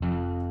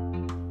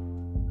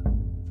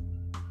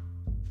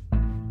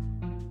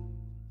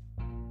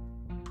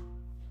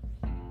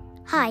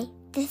Hi,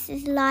 this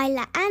is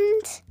Lila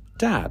and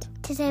Dad.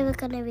 Today we're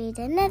going to read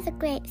another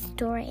great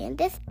story, and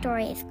this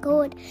story is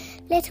called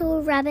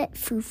Little Rabbit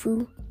Foo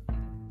Foo.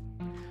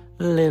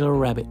 Little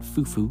Rabbit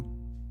Foo Foo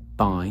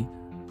by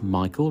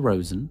Micheal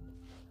Rosen.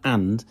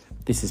 And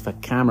this is for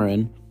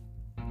Cameron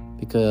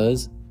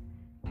because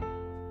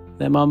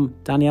their mum,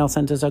 Danielle,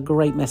 sent us a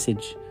great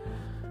message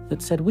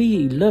that said,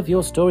 we love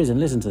your stories and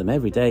listen to them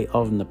every day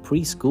on the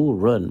preschool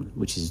run,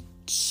 which is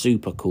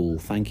super cool.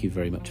 Thank you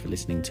very much for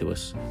listening to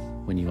us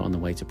when you're on the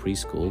way to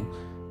preschool.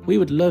 We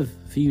would love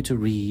for you to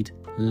read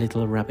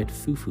Little Rabbit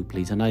Foo Foo,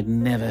 please. And I'd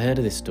never heard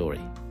of this story.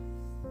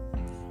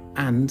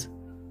 And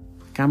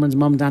Cameron's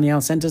mum,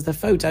 Danielle, sent us the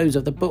photos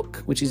of the book,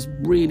 which is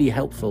really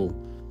helpful.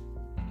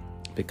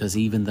 Because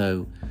even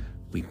though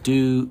we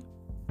do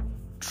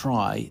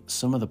try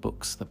some of the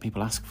books that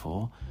people ask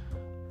for,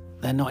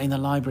 they're not in the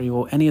library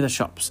or any of the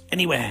shops,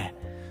 anywhere.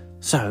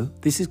 So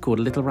this is called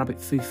Little Rabbit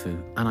Foo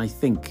Foo. And I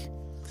think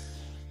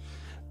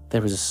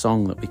there is a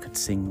song that we could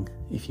sing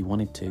if you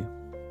wanted to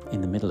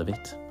in the middle of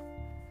it.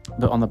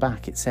 But on the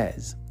back it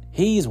says,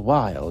 he's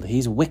wild,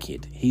 he's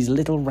wicked, he's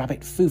Little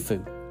Rabbit Foo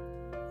Foo.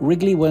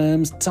 Wriggly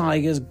worms,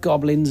 tigers,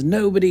 goblins,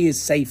 nobody is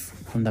safe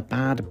from the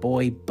bad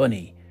boy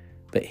bunny.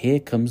 But here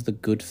comes the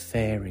good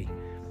fairy.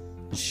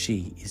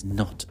 She is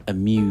not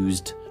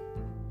amused.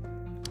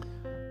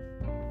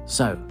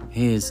 So,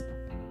 here's...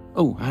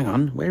 Oh, hang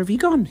on. Where have you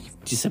gone?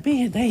 You've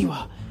disappeared. There you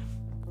are.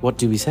 What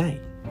do we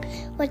say?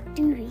 What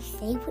do we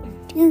say?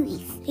 What do we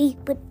say?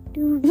 What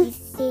do we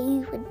say?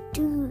 What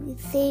do we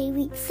say?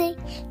 We say,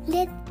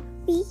 let's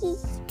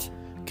read.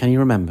 Can you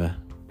remember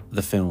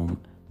the film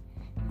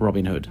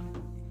Robin Hood?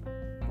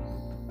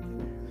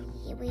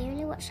 Yeah, we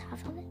only watched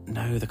half of it.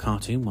 No, the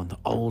cartoon one, the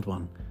old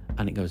one.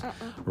 And it goes,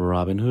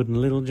 Robin Hood and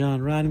Little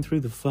John riding through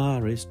the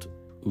forest.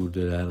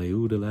 Oodalally,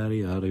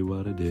 oodalally, oddy,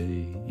 what a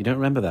day. You don't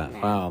remember that? No.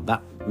 Wow,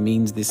 that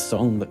means this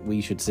song that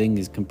we should sing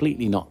is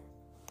completely not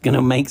going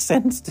to make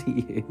sense to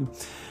you.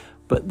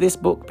 But this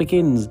book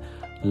begins,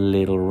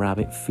 Little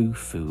Rabbit Foo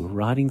Foo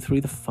riding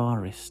through the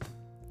forest,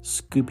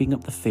 scooping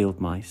up the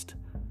field mice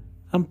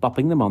and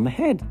bopping them on the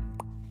head.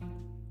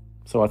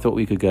 So I thought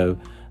we could go,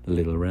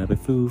 Little Rabbit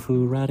Foo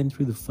Foo riding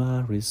through the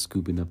forest,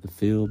 scooping up the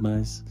field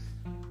mice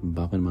and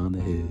bopping them on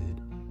the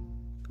head.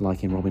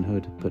 Like in Robin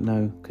Hood, but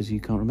no, because you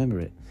can't remember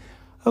it.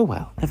 Oh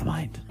well, never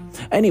mind.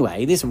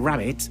 Anyway, this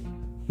rabbit,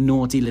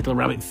 naughty little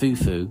rabbit Foo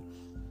Foo,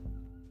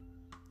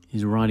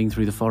 is riding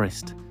through the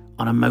forest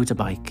on a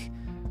motorbike,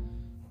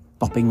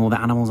 bopping all the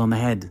animals on the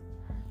head,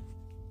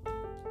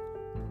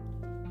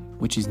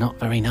 which is not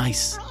very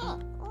nice.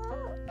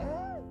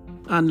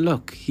 And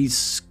look, he's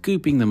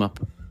scooping them up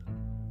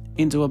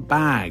into a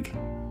bag,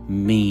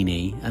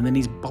 meanie, and then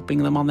he's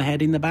bopping them on the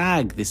head in the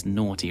bag, this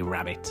naughty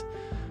rabbit.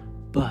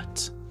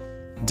 But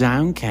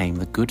down came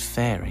the good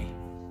fairy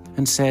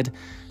and said,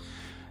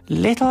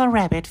 Little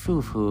Rabbit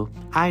Foo Foo,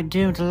 I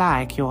don't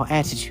like your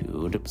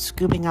attitude,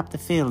 scooping up the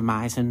field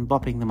mice and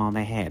bopping them on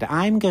their head.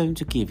 I'm going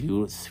to give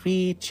you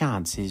 3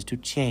 chances to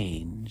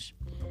change.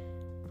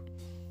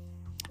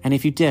 And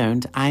if you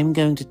don't, I'm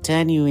going to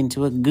turn you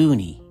into a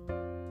goonie.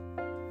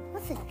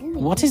 What's a goonie?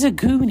 What is a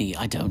goonie?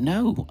 I don't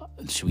know.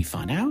 Should we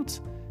find out?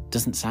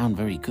 Doesn't sound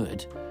very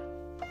good.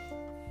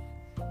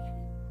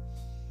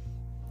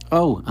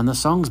 Oh, and the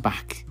song's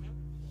back.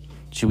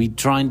 Should we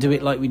try and do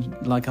it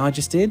like I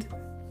just did?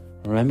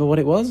 Remember what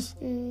it was?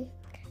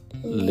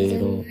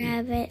 Little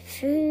Rabbit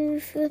Foo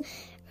Foo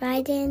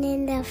riding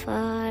in the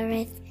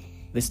forest.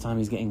 This time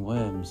he's getting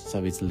worms,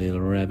 so it's Little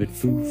Rabbit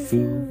Foo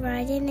Foo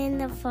riding in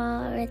the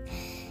forest.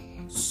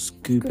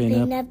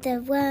 Scooping up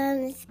the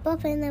worms,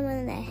 bopping them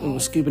on the head. Oh,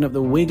 scooping up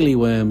the wiggly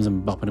worms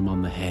and bopping them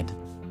on the head.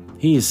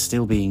 He is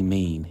still being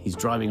mean. He's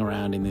driving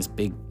around in this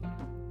big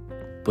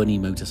bunny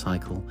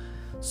motorcycle,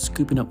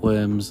 scooping up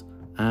worms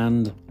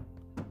and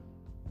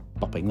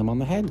bopping them on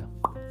the head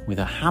with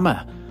a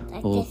hammer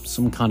or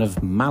some kind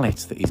of mallet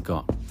that he's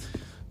got.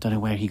 Don't know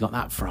where he got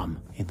that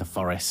from in the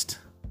forest.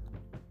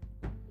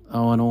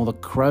 Oh, and all the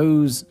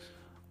crows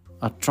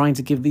are trying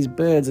to give these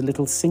birds a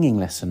little singing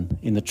lesson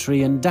in the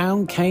tree, and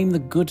down came the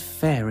good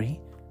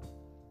fairy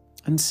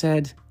and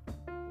said,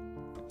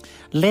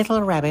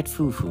 Little Rabbit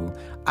Foo Foo,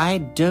 I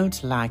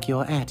don't like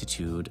your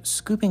attitude,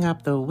 scooping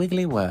up the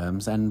wiggly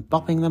worms and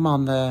bopping them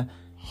on the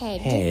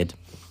head.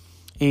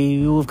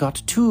 You've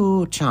got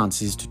 2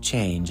 chances to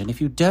change, and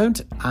if you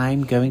don't,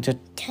 I'm going to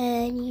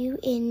turn you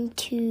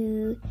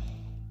into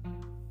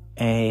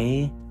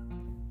a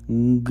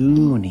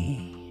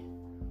goonie,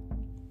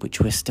 which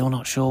we're still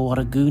not sure what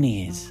a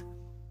goonie is.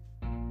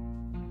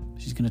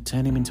 She's going to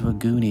turn him into a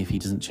goonie if he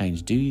doesn't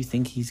change. Do you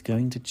think he's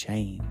going to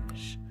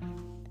change?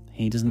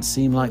 He doesn't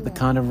seem like the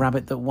kind of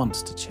rabbit that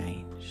wants to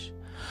change.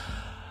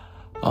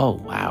 Oh,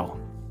 wow.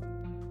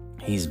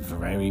 He's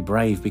very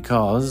brave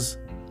because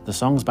the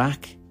song's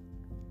back.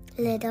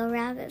 Little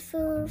Rabbit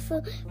Foo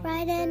Foo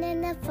riding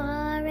in the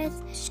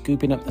forest,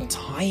 scooping up the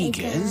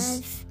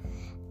tigers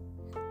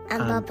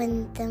and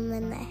bopping them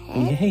in the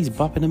head. Yeah, he's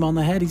bopping them on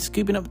the head. He's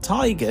scooping up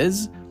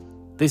tigers.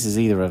 This is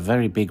either a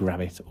very big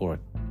rabbit or a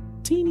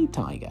teeny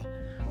tiger.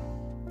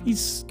 He's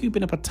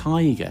scooping up a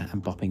tiger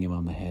and bopping him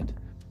on the head.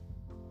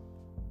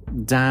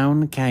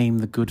 Down came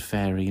the good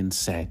fairy and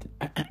said,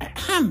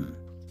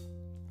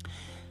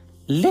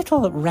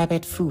 Little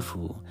Rabbit Foo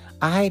Foo,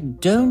 I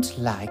don't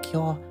like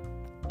your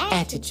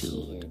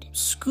attitude.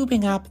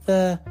 Scooping up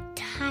the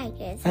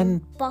tigers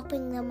and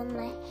bopping them on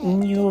the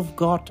head. You've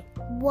got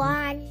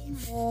one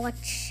more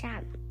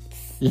chance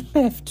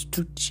left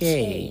to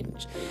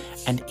change.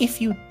 And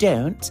if you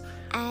don't,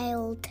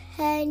 I'll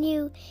turn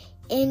you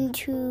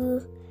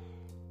into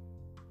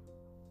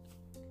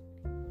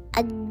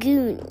a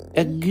goonie.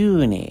 A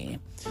goonie.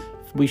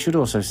 We should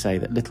also say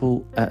that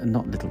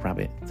not Little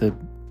Rabbit, the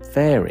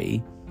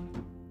fairy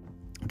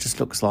just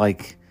looks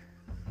like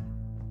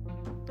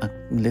a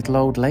little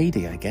old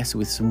lady, I guess,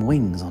 with some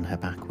wings on her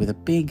back, with a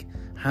big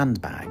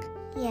handbag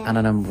and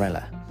an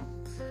umbrella.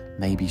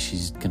 Maybe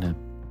she's going to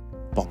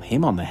bop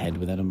him on the head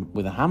with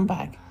a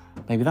handbag.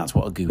 Maybe that's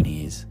what a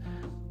goonie is.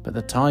 But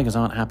the tigers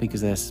aren't happy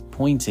because they're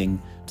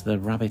pointing to the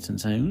rabbit and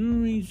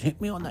saying, he's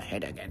hit me on the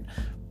head again.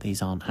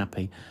 These aren't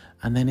happy.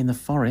 And then in the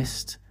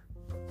forest,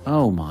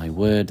 oh my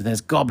word,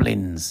 there's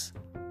goblins.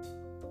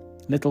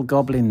 Little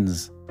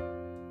goblins.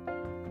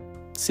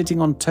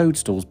 Sitting on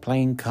toadstools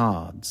playing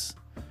cards.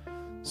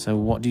 So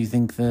what do you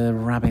think the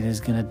rabbit is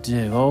going to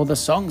do? Oh, the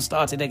song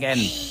started again.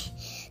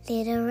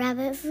 Little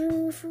rabbit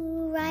foo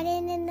foo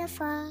riding in the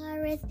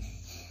forest,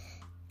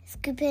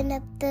 scooping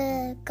up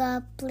the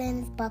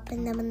goblins,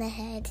 bopping them on the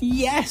head.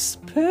 Yes,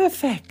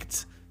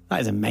 perfect.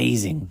 That is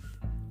amazing.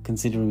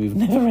 Considering we've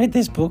never read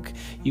this book,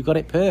 you got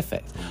it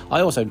perfect.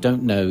 I also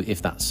don't know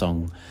if that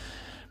song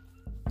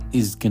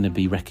is going to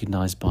be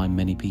recognised by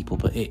many people,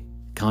 but it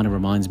kind of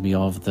reminds me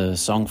of the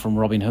song from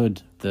Robin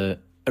Hood, the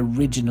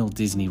original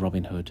Disney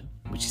Robin Hood,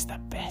 which is the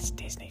best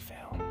Disney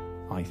film,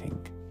 I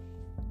think.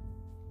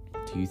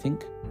 Do you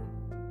think?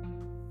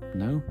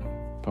 No?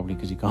 Probably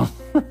because you can't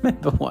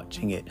remember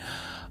watching it.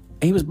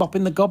 He was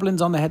bopping the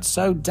goblins on the head,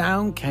 so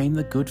down came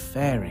the good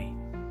fairy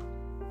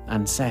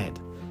and said,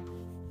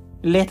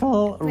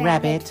 Little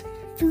Rabbit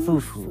Foo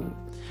Foo,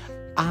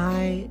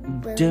 I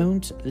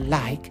don't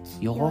like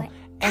your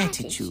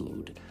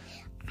attitude.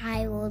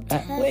 I will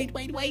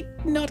Wait,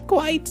 not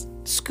quite.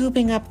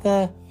 Scooping up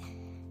the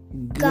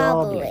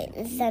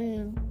goblins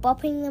and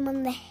bopping them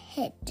on the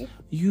head.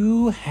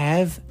 You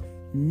have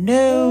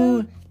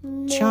no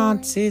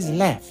chances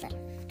left.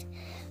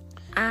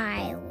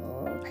 I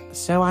will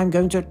So I'm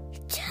going to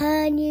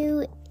turn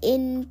you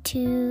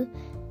into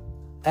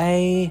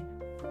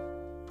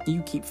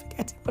You keep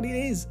forgetting what it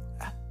is.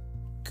 A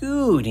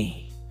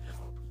goonie.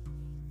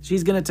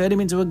 She's going to turn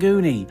him into a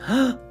goonie.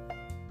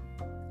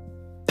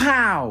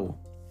 Pow!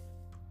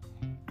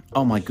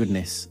 Oh my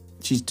goodness.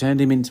 She's turned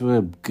him into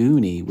a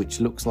goonie,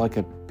 which looks like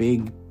a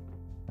big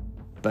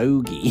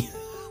bogey.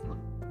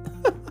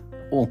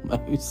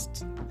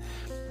 Almost.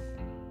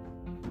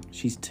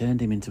 She's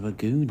turned him into a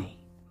goonie.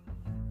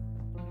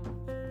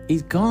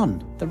 He's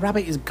gone. The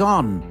rabbit is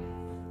gone.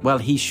 Well,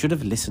 he should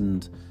have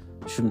listened,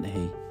 shouldn't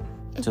he,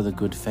 to the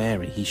good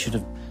fairy. He should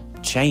have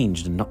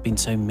changed and not been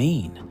so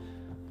mean.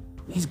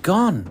 He's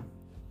gone.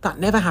 That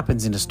never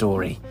happens in a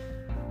story.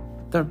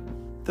 The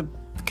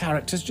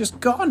character's just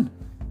gone.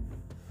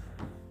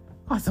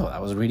 I thought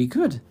that was really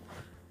good.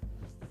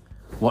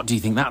 What do you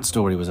think that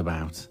story was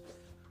about?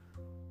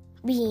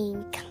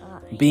 being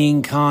kind.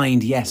 Being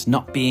kind, yes.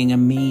 Not being a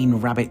mean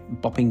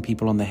rabbit bopping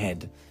people on the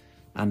head.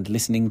 And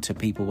listening to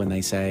people when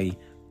they say,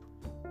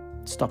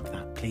 stop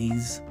that,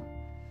 please.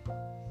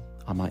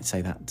 I might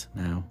say that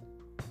now.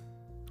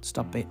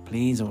 Stop it,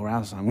 please, or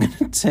else I'm going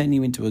to turn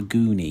you into a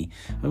goonie.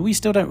 But we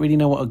still don't really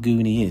know what a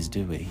goonie is,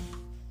 do we?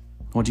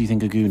 What do you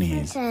think a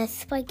goonie is? It's a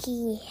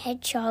spiky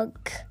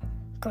hedgehog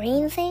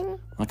green thing.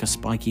 Like a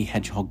spiky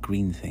hedgehog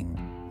green thing.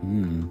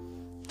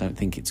 Don't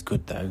think it's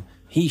good, though.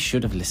 He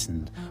should have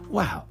listened.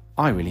 Wow,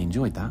 I really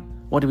enjoyed that.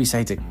 What do we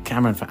say to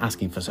Cameron for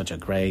asking for such a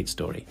great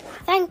story?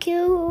 Thank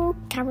you,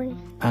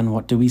 Cameron. And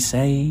what do we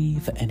say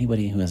for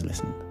anybody who has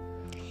listened?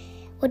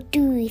 What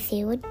do we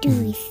say? What do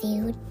we say?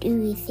 What do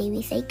we say?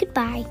 We say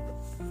goodbye.